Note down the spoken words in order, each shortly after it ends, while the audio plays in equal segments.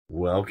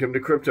Welcome to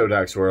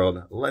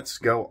CryptoDexWorld. Let's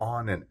go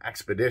on an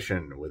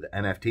expedition with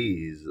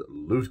NFTs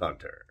Loot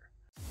Hunter.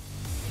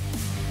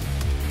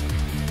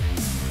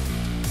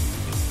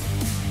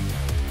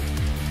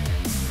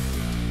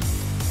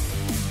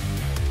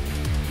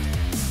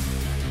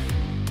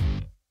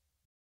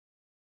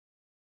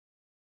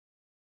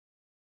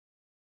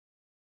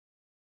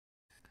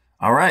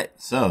 All right,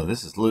 so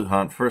this is Loot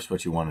Hunt. First,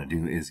 what you want to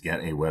do is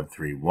get a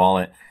Web3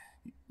 wallet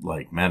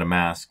like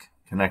MetaMask,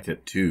 connect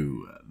it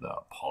to the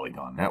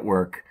Polygon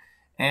network,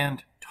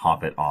 and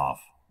top it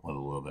off with a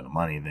little bit of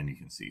money. Then you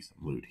can see some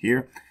loot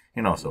here.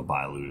 You can also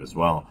buy loot as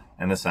well.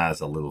 And this has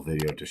a little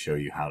video to show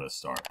you how to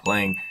start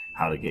playing,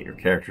 how to get your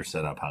character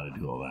set up, how to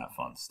do all that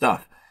fun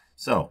stuff.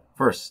 So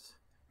first,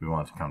 we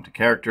want to come to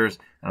characters,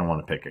 and I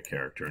want to pick a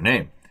character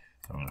name.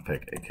 So I'm going to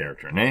pick a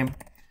character name.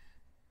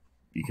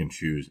 You can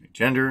choose a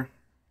gender.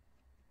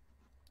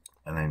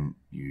 And then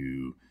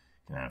you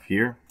can have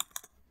here,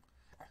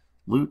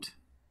 loot,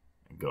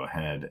 and go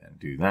ahead and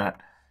do that.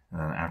 And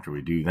then after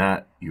we do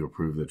that, you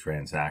approve the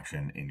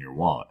transaction in your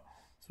wallet.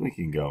 So we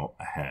can go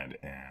ahead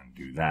and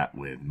do that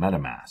with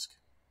MetaMask.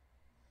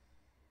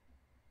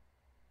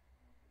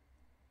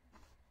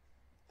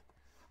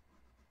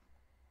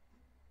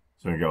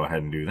 So we go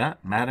ahead and do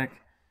that, Matic,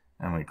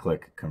 and we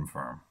click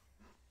confirm.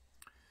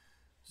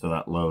 So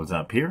that loads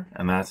up here,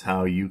 and that's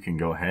how you can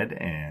go ahead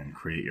and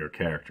create your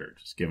character.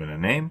 Just give it a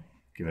name,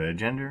 give it a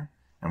gender,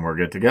 and we're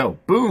good to go.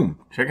 Boom!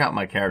 Check out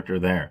my character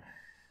there.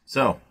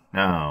 So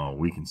now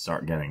we can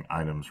start getting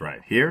items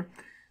right here.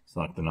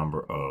 Select the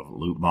number of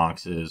loot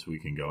boxes. We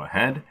can go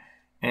ahead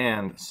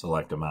and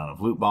select amount of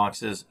loot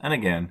boxes, and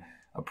again,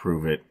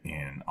 approve it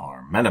in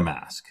our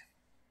MetaMask.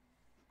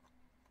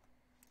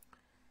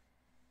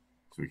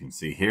 So we can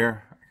see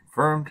here,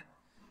 confirmed.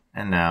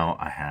 And now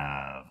I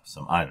have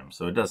some items.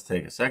 So it does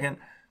take a second.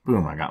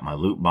 Boom, I got my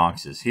loot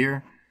boxes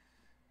here.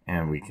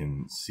 And we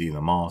can see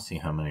them all, see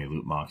how many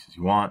loot boxes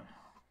you want.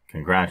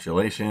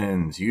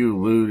 Congratulations, you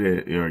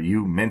looted, or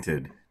you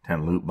minted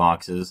 10 loot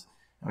boxes.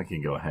 And we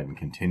can go ahead and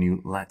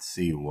continue. Let's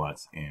see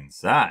what's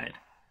inside.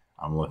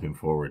 I'm looking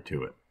forward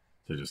to it.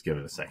 So just give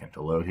it a second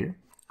to load here.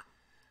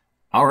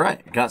 All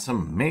right, got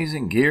some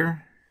amazing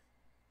gear.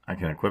 I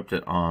can equip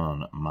it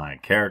on my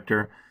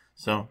character.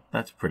 So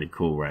that's pretty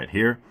cool right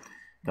here.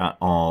 Got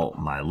all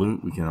my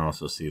loot. We can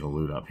also see the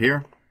loot up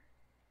here.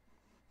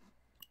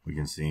 We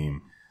can see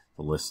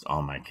the list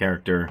on my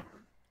character.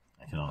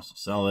 I can also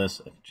sell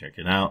this. I can check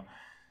it out.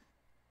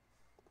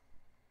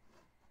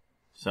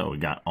 So we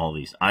got all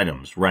these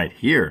items right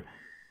here,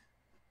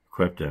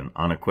 equipped and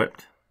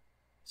unequipped.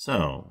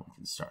 So we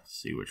can start to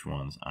see which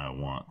ones I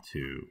want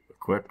to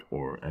equip,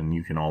 and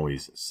you can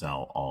always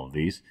sell all of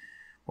these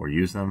or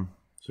use them.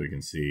 So we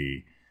can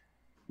see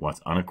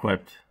what's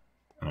unequipped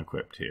and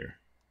equipped here.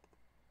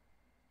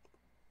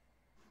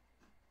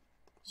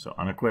 So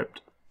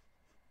unequipped,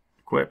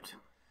 equipped.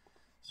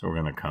 So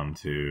we're going to come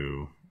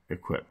to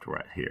equipped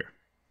right here.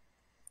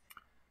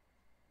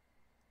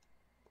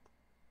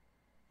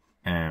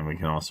 And we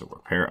can also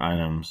repair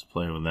items,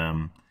 play with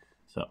them.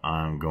 So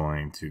I'm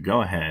going to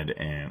go ahead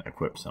and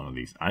equip some of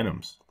these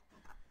items.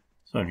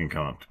 So I can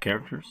come up to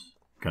characters,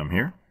 come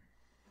here.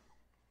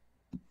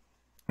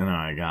 And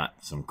I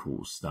got some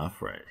cool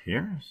stuff right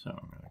here. So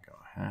I'm going to go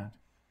ahead,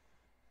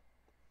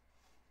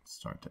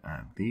 start to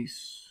add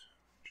these.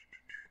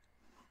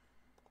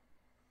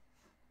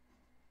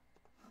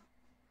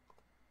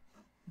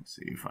 Let's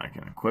see if I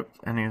can equip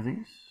any of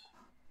these.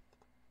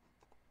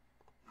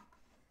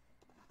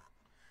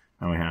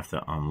 Now we have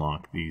to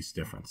unlock these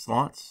different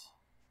slots.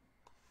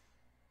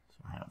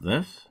 So I have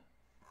this.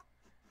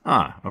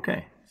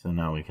 Okay. So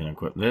now we can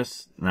equip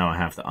this. Now I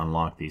have to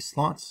unlock these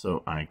slots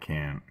so I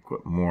can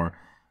equip more.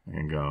 I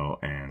can go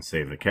and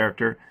save the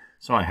character.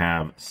 So I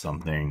have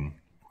something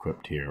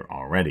equipped here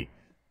already.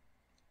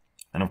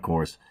 And of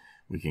course,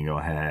 we can go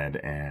ahead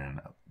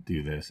and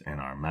do this in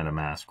our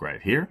MetaMask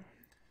right here.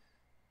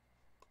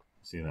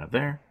 See that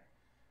there?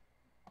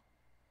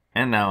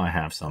 And now I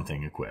have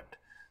something equipped.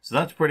 So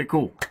that's pretty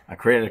cool. I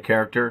created a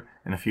character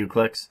in a few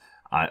clicks.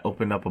 I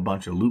opened up a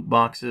bunch of loot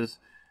boxes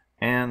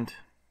and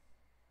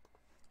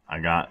I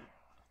got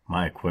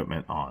my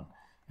equipment on.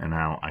 And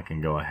now I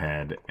can go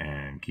ahead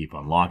and keep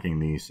unlocking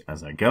these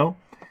as I go.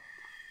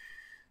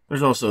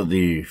 There's also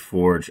the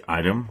forge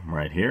item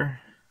right here.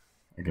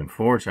 I can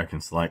forge, I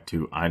can select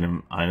two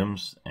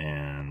items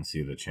and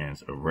see the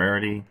chance of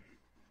rarity.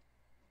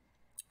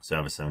 So I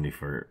have a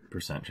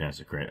 70% chance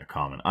to create a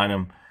common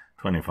item,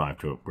 25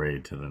 to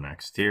upgrade to the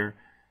next tier,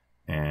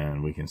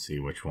 and we can see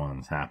which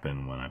ones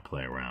happen when I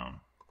play around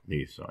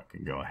these. So I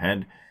can go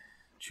ahead,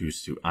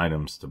 choose two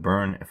items to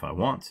burn if I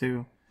want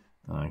to,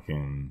 and I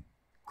can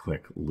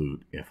click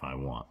loot if I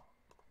want.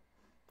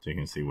 So you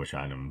can see which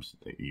items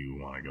that you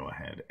want to go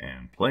ahead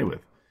and play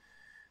with.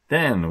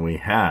 Then we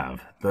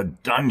have the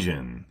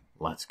dungeon.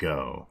 Let's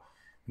go.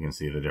 You can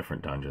see the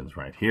different dungeons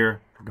right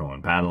here. Go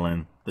and battle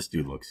in. This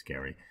dude looks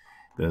scary.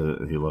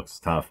 He looks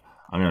tough.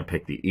 I'm going to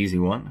pick the easy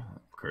one,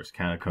 Cursed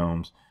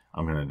Catacombs.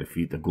 I'm going to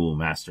defeat the Ghoul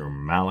Master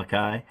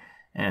Malachi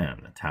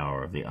and the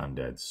Tower of the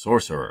Undead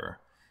Sorcerer.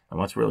 And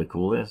what's really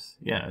cool is,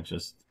 yeah,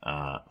 just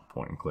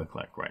point and click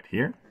like right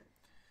here.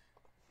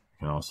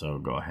 You can also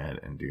go ahead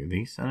and do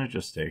these, and it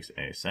just takes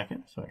a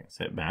second, so I can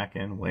sit back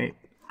and wait.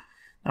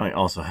 Now we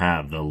also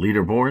have the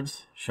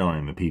leaderboards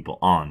showing the people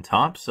on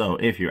top. So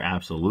if you're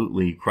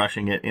absolutely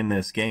crushing it in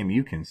this game,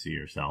 you can see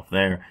yourself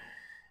there.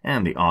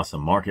 And the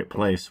awesome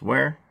marketplace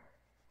where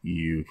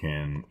you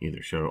can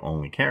either show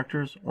only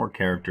characters or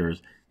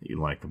characters that you'd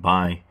like to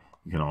buy.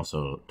 You can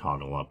also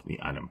toggle up the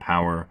item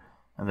power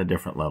and the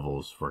different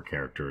levels for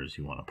characters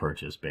you want to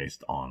purchase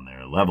based on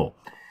their level.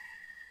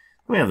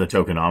 We have the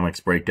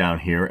tokenomics breakdown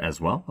here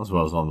as well as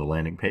on the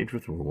landing page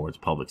with rewards,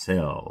 public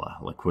sale,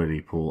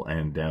 liquidity pool,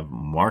 and dev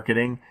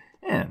marketing.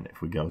 And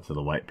if we go to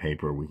the white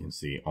paper, we can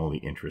see all the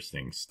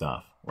interesting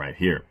stuff right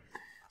here.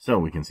 So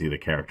we can see the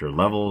character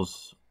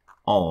levels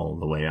all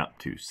the way up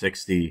to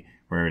 60,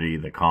 rarity,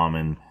 the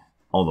common,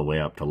 all the way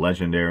up to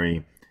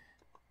legendary.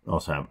 We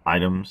also have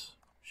items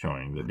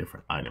showing the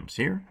different items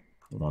here,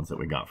 the ones that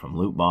we got from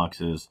loot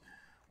boxes,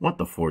 what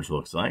the forge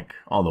looks like,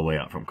 all the way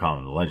up from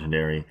common to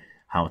legendary,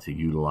 how to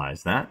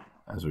utilize that,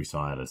 as we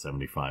saw at a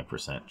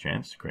 75%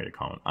 chance to create a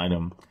common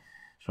item,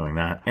 showing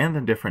that, and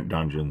the different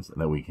dungeons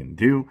that we can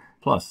do,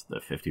 plus the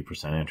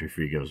 50% entry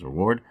fee goes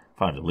reward,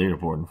 5 to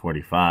leaderboard, and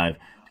 45 to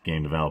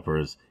game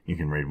developers. You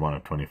can raid one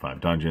of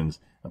 25 dungeons.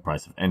 The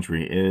price of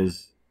entry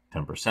is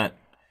 10%.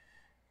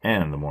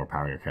 And the more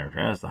power your character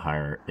has, the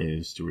higher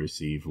is to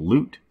receive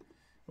loot.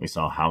 We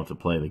saw how to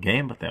play the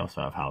game, but they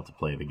also have how to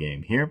play the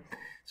game here.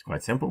 It's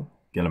quite simple.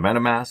 Get a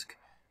MetaMask,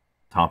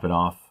 top it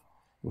off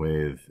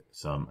with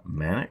some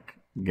Manic,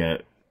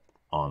 get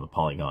on the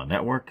Polygon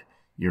network,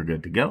 you're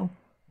good to go.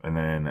 And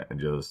then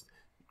just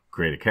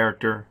create a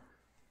character,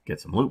 get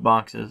some loot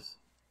boxes,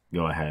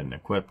 go ahead and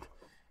equip,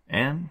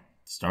 and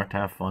start to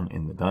have fun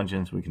in the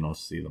dungeons. We can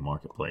also see the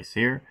marketplace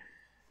here,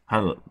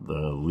 how the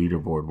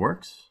leaderboard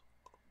works,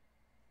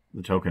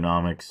 the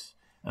tokenomics,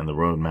 and the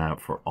roadmap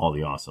for all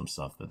the awesome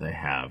stuff that they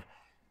have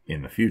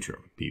in the future.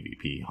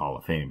 PvP, Hall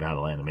of Fame,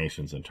 battle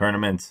animations, and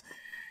tournaments.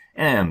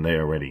 And they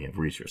already have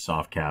reached your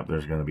soft cap.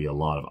 There's going to be a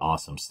lot of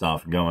awesome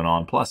stuff going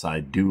on. Plus, I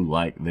do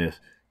like this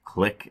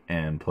click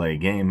and play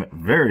game.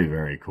 Very,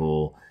 very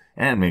cool.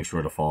 And make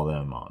sure to follow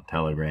them on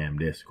Telegram,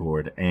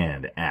 Discord,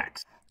 and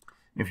X.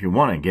 If you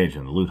want to engage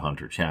in the Loot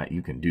Hunter chat,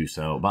 you can do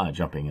so by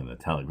jumping in the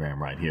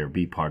Telegram right here.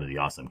 Be part of the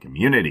awesome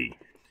community.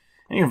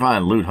 And you can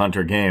find Loot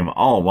Hunter game,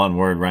 all one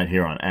word, right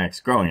here on X.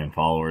 Growing in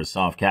followers.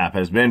 Soft cap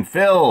has been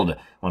filled.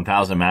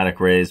 1,000 Matic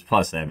raised,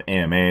 plus they have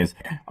AMAs.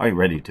 Are you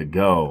ready to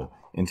go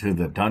into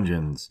the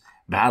dungeons,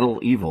 battle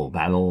evil,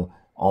 battle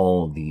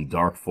all the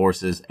dark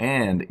forces,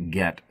 and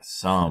get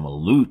some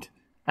loot?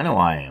 I know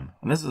I am,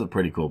 and this is a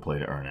pretty cool play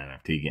to earn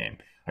NFT game.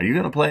 Are you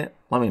going to play it?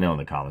 Let me know in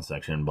the comment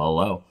section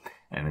below.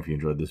 And if you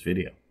enjoyed this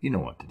video, you know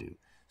what to do.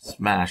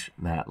 Smash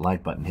that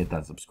like button, hit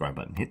that subscribe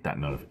button, hit that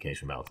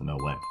notification bell to know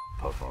when I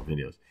post more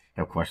videos. If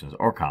you have questions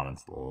or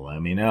comments,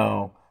 let me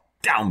know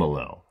down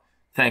below.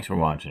 Thanks for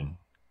watching.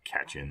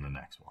 Catch you in the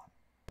next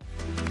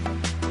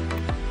one.